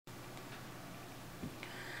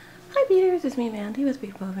Beaders, it's me Mandy with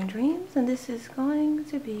Bead Woven Dreams, and this is going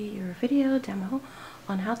to be your video demo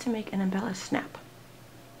on how to make an embellished snap.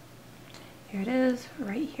 Here it is,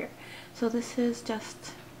 right here. So this is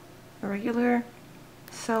just a regular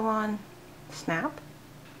sew-on snap.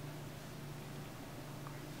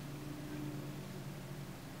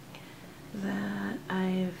 That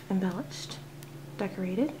I've embellished,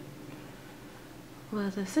 decorated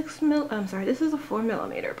with a this is a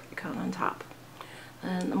 4mm cone on top.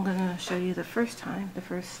 And I'm going to show you the first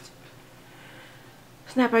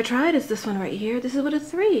snap I tried is this one right here. This is with a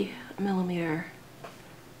 3mm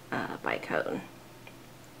bicone.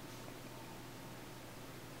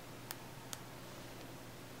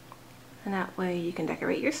 And that way you can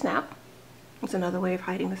decorate your snap. It's another way of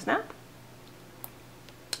hiding the snap.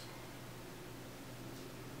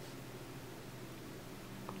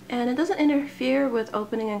 And it doesn't interfere with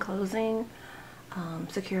opening and closing,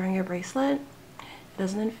 securing your bracelet. It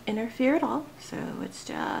doesn't interfere at all, so it's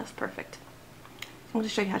just perfect. I'm going to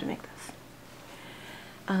show you how to make this.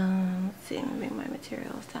 Let's see, I'm going to bring my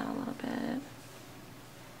materials down a little bit.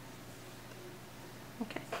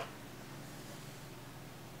 Okay.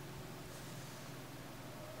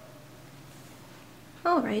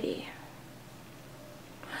 Alrighty.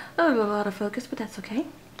 Oh, a lot of focus, but that's okay.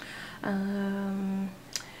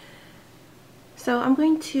 So I'm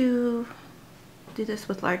going to do this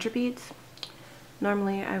with larger beads.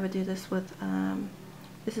 Normally I would do this with,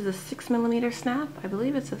 this is a 6mm snap. I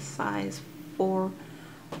believe it's a size 4,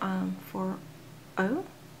 4.0.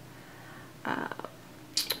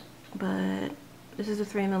 But this is a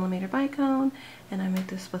 3mm bicone, and I make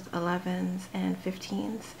this with 11s and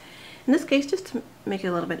 15s. In this case, just to make it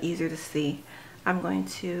a little bit easier to see, I'm going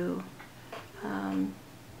to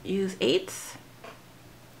use 8s,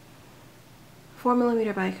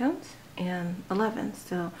 4mm bicones, and 11s.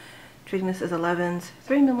 So treating this as 11s,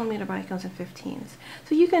 3mm bicones, and 15s.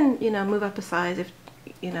 So you can, move up a size if,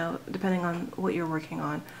 depending on what you're working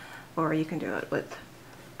on, or you can do it with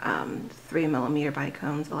 3mm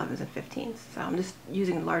bicones, 11s, and 15s. So I'm just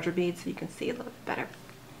using larger beads so you can see a little bit better.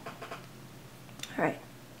 All right.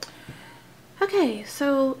 Okay,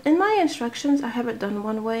 so in my instructions, I have it done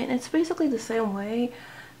one way, and it's basically the same way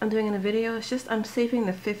I'm doing in the video. It's just I'm saving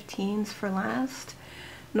the 15s for last.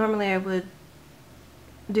 Normally I would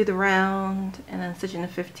do the round and then stitch in the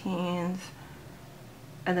 15s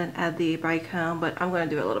and then add the bicone, but I'm going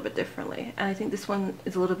to do it a little bit differently. And I think this one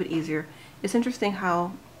is a little bit easier. It's interesting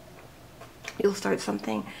how you'll start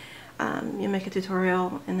something, you make a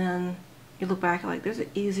tutorial, and then you look back like there's an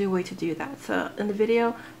easier way to do that. So in the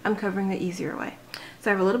video, I'm covering the easier way.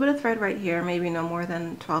 So I have a little bit of thread right here, maybe no more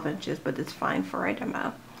than 12 inches, but it's fine for a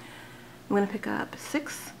demo. I'm going to pick up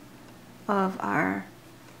 6 of our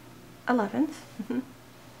 11s.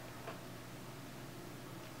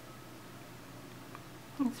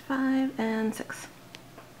 It's 5 and 6.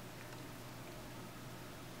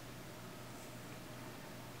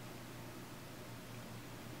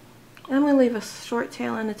 And I'm going to leave a short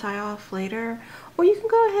tail end to tie off later, or you can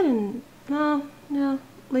go ahead and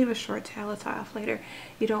leave a short tail to tie off later.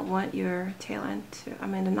 You don't want your tail end to, the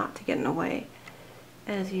knot to get in the way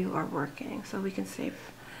as you are working, so we can save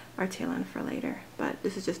our tail end for later. But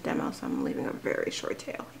this is just demo, so I'm leaving a very short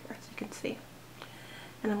tail here, as you can see.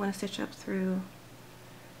 And I'm going to stitch up through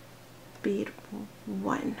bead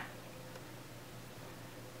 1.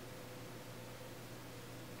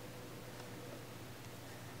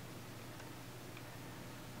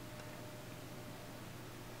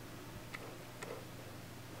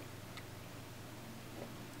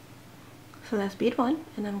 So that's bead 1,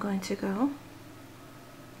 and I'm going to go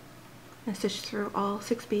and stitch through all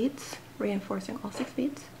 6 beads, reinforcing all 6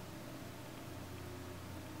 beads.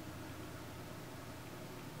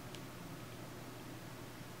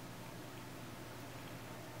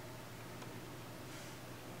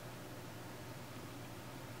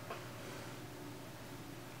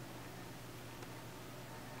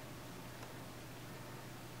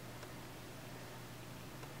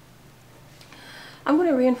 I'm going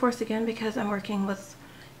to reinforce again because I'm working with,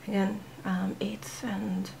 again, 8s,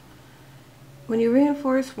 and when you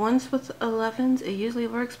reinforce once with 11s, it usually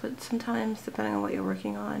works, but sometimes, depending on what you're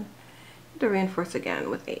working on, you have to reinforce again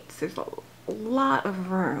with 8s. There's a lot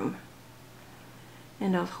of room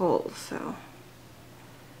in those holes, so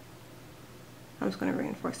I'm just going to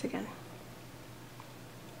reinforce again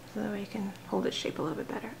so that way you can hold its shape a little bit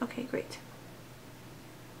better. Okay, great.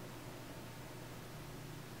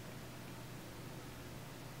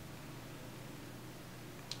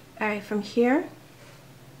 Alright, from here,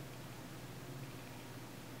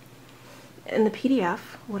 in the PDF,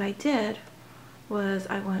 what I did was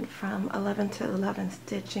I went from 11 to 11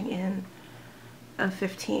 stitching in a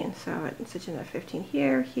 15. So I'm stitching a 15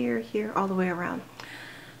 here, here, here, all the way around.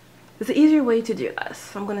 There's an easier way to do this.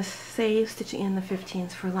 So I'm going to save stitching in the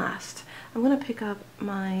 15s for last. I'm going to pick up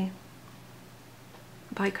my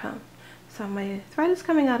bicomb. So my thread is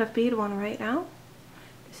coming out of bead 1 right now.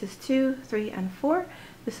 This is 2, 3, and 4.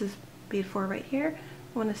 This is bead 4 right here.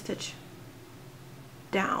 I want to stitch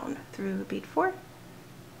down through bead 4.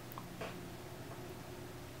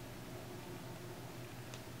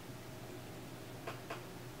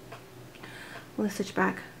 I'm going to stitch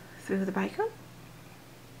back through the bicomb.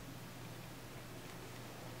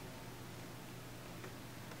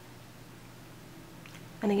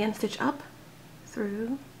 And again stitch up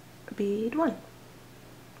through bead 1.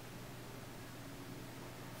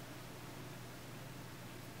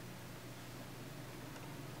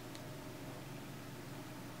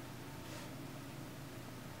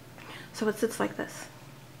 So it sits like this.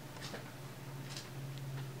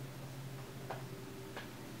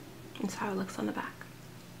 That's how it looks on the back.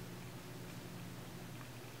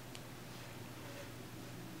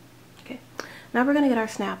 Okay, now we're going to get our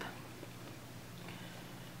snap.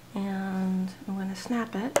 And I'm going to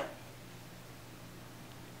snap it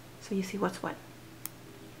so you see what's what.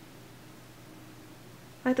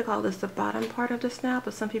 I like to call this the bottom part of the snap,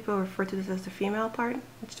 but some people refer to this as the female part,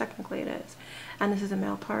 which technically it is. And this is the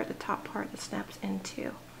male part, the top part that snaps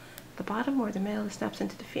into the bottom, or the male that snaps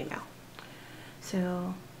into the female.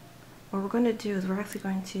 So what we're going to do is we're actually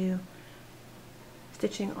going to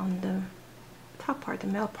stitching on the top part, the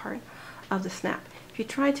male part of the snap. If you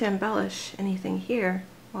try to embellish anything here,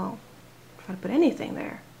 well, try to put anything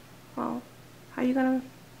there, well, how are you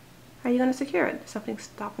gonna secure it? Something's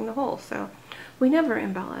stopping the hole. So we never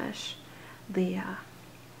embellish the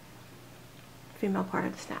female part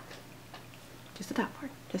of the snap. Just the top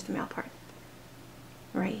part, just the male part,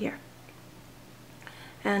 right here.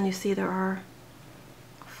 And you see there are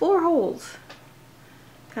 4 holes.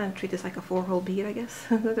 Kind of treat this like a 4-hole bead, I guess.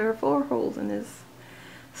 There are 4 holes in this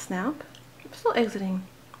snap. I'm still exiting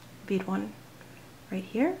bead 1 right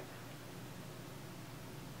here.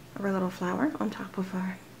 Our little flower on top of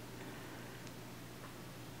our,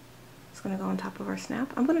 it's going to go on top of our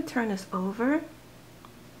snap. I'm going to turn this over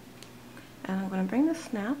and I'm going to bring the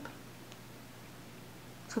snap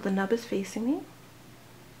so the nub is facing me,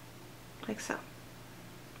 like so.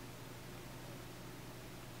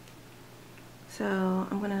 So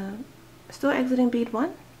I'm going to, still exiting bead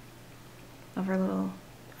 1 of our little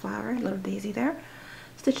flower, little daisy there.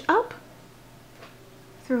 Stitch up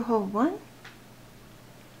through hole 1,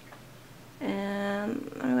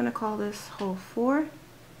 and I'm going to call this hole 4,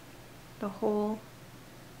 the hole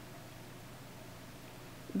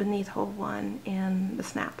beneath hole 1 and the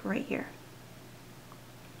snap right here,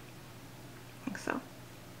 like so.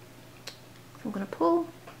 So I'm going to pull,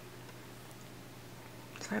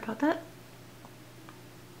 sorry about that.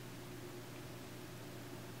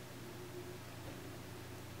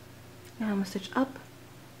 Now I'm going to stitch up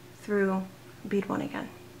through bead 1 again.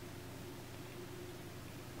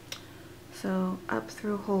 So up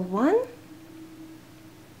through hole 1,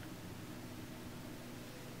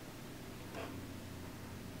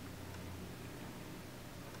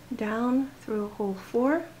 down through hole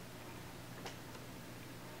 4,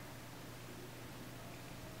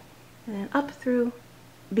 and then up through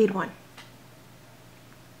bead 1.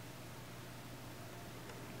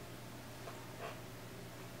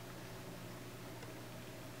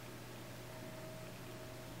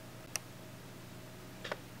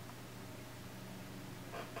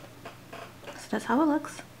 That's how it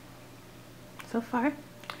looks so far.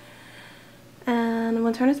 And I'm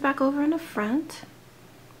going to turn this back over in the front.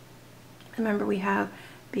 Remember, we have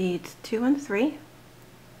beads 2 and 3,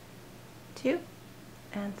 2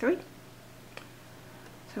 and 3.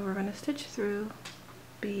 So we're going to stitch through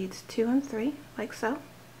beads 2 and 3 like so.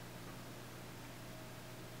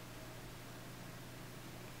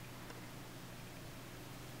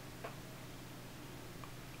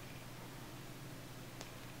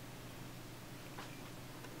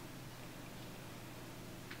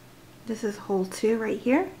 This is hole 2 right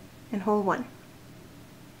here and hole 1.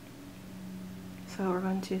 So we're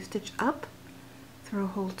going to stitch up through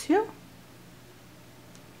hole 2,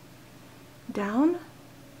 down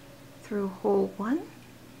through hole 1,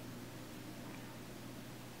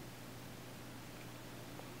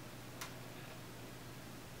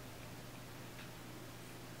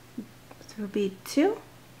 through bead 2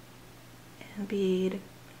 and bead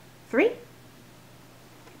 3,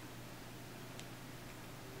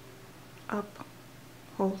 up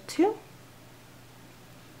hole 2,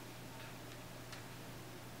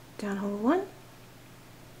 down hole 1,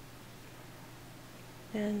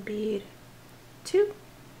 and bead 2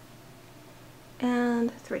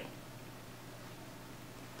 and 3,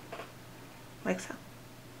 like so.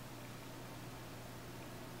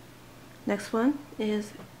 Next one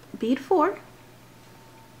is bead 4.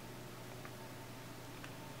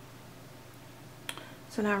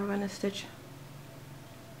 So now we're going to stitch,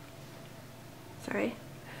 we're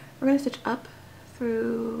going to stitch up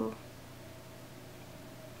through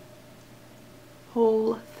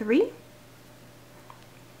hole 3,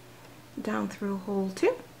 down through hole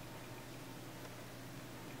 2,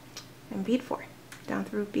 and bead 4, down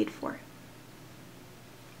through bead 4.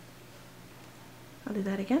 I'll do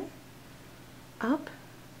that again. Up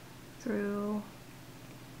through,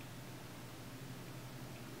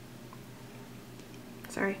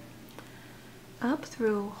 up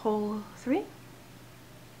through hole 3,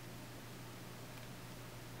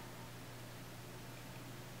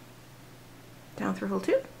 down through hole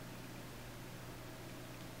 2,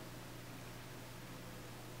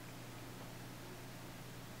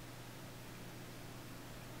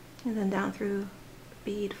 and then down through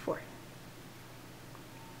bead 4.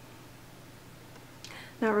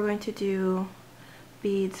 Now we're going to do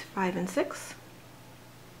beads 5 and 6,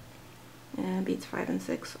 and beads 5 and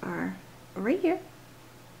 6 are right here.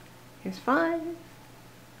 Here's 5,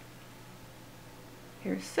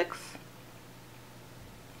 here's 6,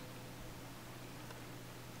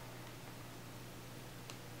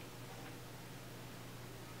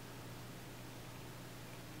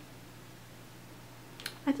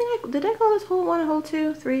 I think did I call this hole 1 and hole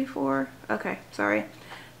 2, 3, 4? Okay, sorry.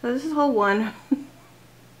 So this is hole 1.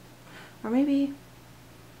 Or maybe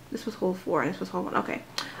this was hole 4 and this was hole 1. Okay,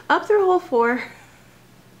 up through hole 4.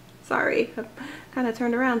 Sorry, I kind of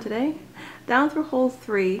turned around today. Down through hole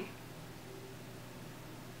 3.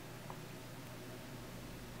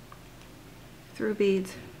 Through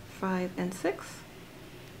beads 5 and 6.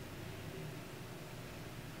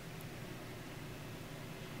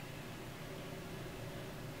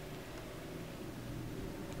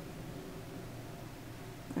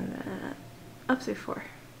 And then up through 4.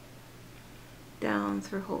 Down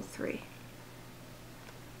through hole 3,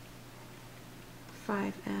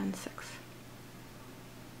 5 and 6.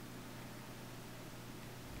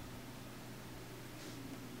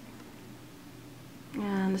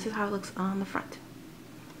 And this is how it looks on the front.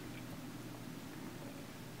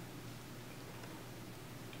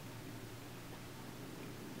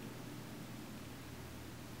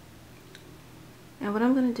 And what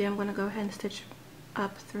I'm going to do, I'm going to go ahead and stitch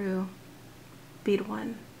up through bead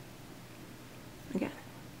 1 again.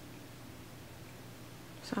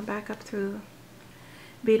 So I'm back up through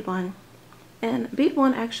bead 1, and bead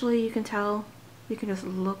 1, actually you can tell, you can just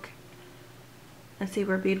look and see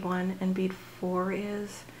where bead 1 and bead 4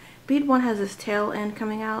 is. Bead 1 has this tail end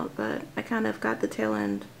coming out, but I kind of got the tail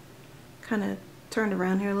end kind of turned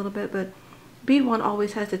around here a little bit, but bead 1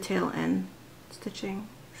 always has the tail end sticking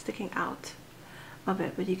out of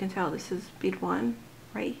it, but you can tell this is bead 1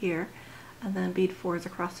 right here, and then bead 4 is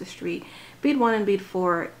across the street. Bead 1 and bead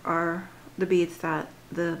 4 are the beads that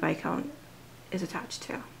the bicone is attached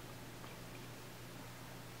to.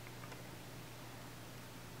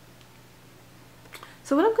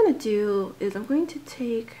 So what I'm going to do is I'm going to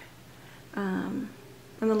take an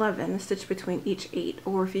 11 and stitch between each 8,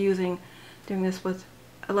 or if you're doing this with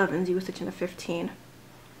 11s, you would stitch in a 15.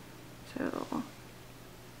 So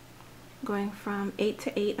going from 8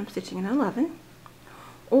 to 8, I'm stitching an 11,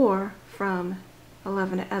 or from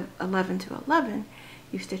 11 to 11,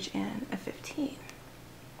 you stitch in a 15.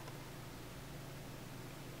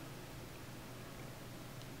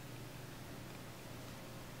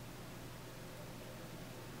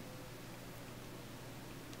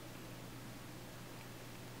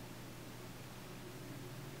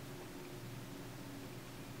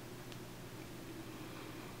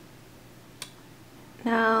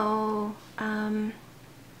 Now,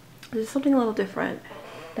 there's something a little different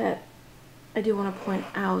that I do want to point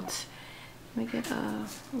out. Let me get a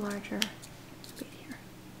larger bead here.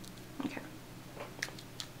 Okay.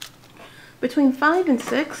 Between 5 and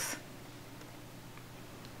 6,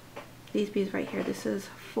 these beads right here, this is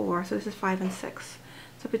 4, so this is 5 and 6.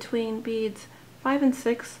 So between beads 5 and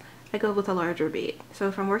 6, I go with a larger bead. So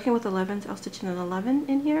if I'm working with 11s, I'll stitch in an 11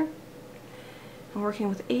 in here. If I'm working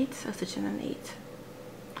with 8s, I'll stitch in an 8.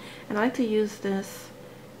 And I like to use this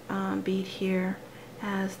bead here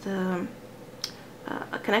as a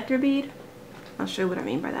connector bead. I'll show you what I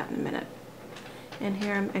mean by that in a minute. And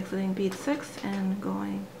here I'm exiting bead 6 and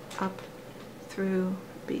going up through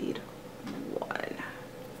bead 1.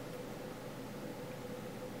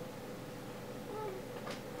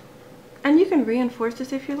 And you can reinforce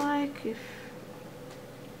this if you like.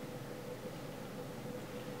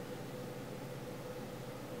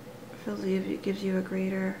 gives you a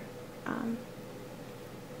greater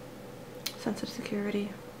sense of security.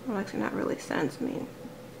 Well, actually not really sense, I mean,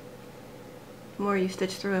 the more you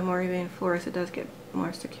stitch through and more you reinforce, it does get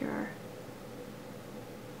more secure.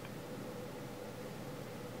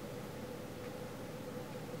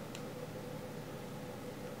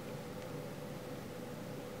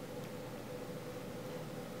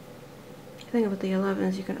 I think with the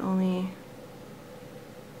 11s you can only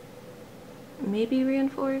maybe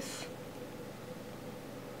reinforce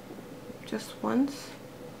just once.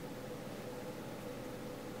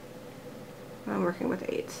 I'm working with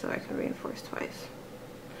 8s, so I can reinforce twice.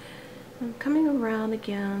 I'm coming around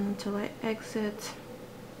again until I exit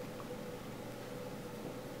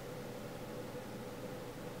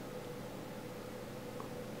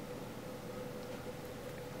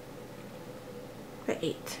the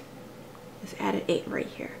 8. Just added 8 right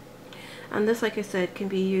here. And this, like I said, can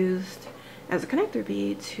be used as a connector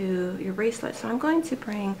bead to your bracelet. So I'm going to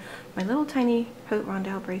bring my little tiny haute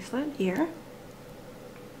rondelle bracelet here.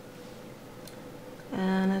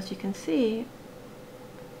 And as you can see,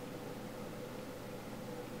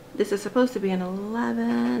 this is supposed to be an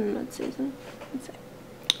 11. Let's see.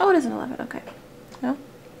 Oh, it is an 11. Okay. No,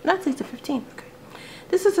 that's it's a 15. Okay.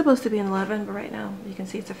 This is supposed to be an 11, but right now you can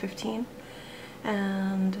see it's a 15.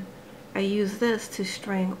 And I use this to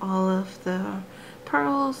string all of the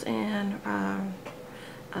pearls and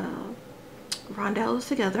rondelles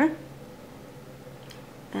together,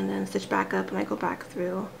 and then stitch back up, and I go back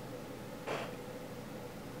through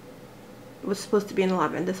what's supposed to be an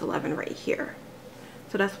 11, this 11 right here.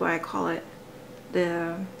 So that's why I call it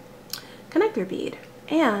the connector bead.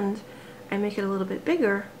 And I make it a little bit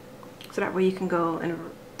bigger so that way you can go and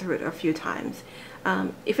through it a few times.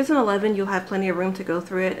 If it's an 11, you'll have plenty of room to go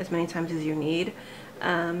through it as many times as you need.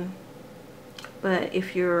 But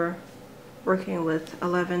if you're working with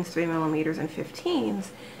 11s, 3mm, and 15s,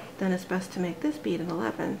 then it's best to make this bead an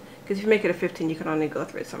 11. Because if you make it a 15, you can only go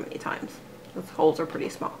through it so many times. Those holes are pretty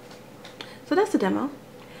small. So that's the demo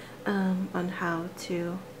on how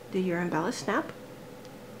to do your embellished snap.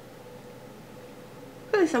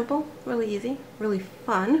 Really simple, really easy, really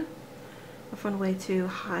fun. A fun way to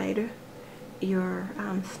hide your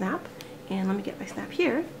snap. And let me get my snap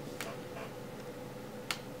here.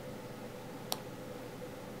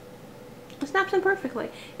 It snaps in perfectly,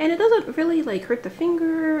 and it doesn't really like hurt the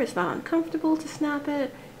finger. It's not uncomfortable to snap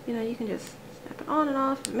it. You know, you can just snap it on and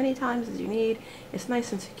off as many times as you need. It's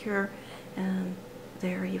nice and secure, and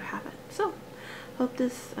there you have it. So hope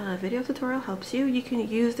this video tutorial helps you. You can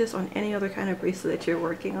use this on any other kind of bracelet that you're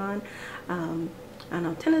working on. I don't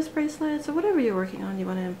know, tennis bracelets or whatever you're working on. You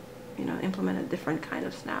want to, you know, implement a different kind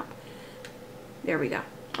of snap. There we go.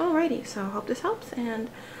 Alrighty, so hope this helps, and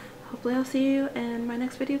hopefully I'll see you in my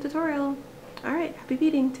next video tutorial. Alright, happy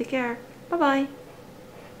beading. Take care. Bye-bye.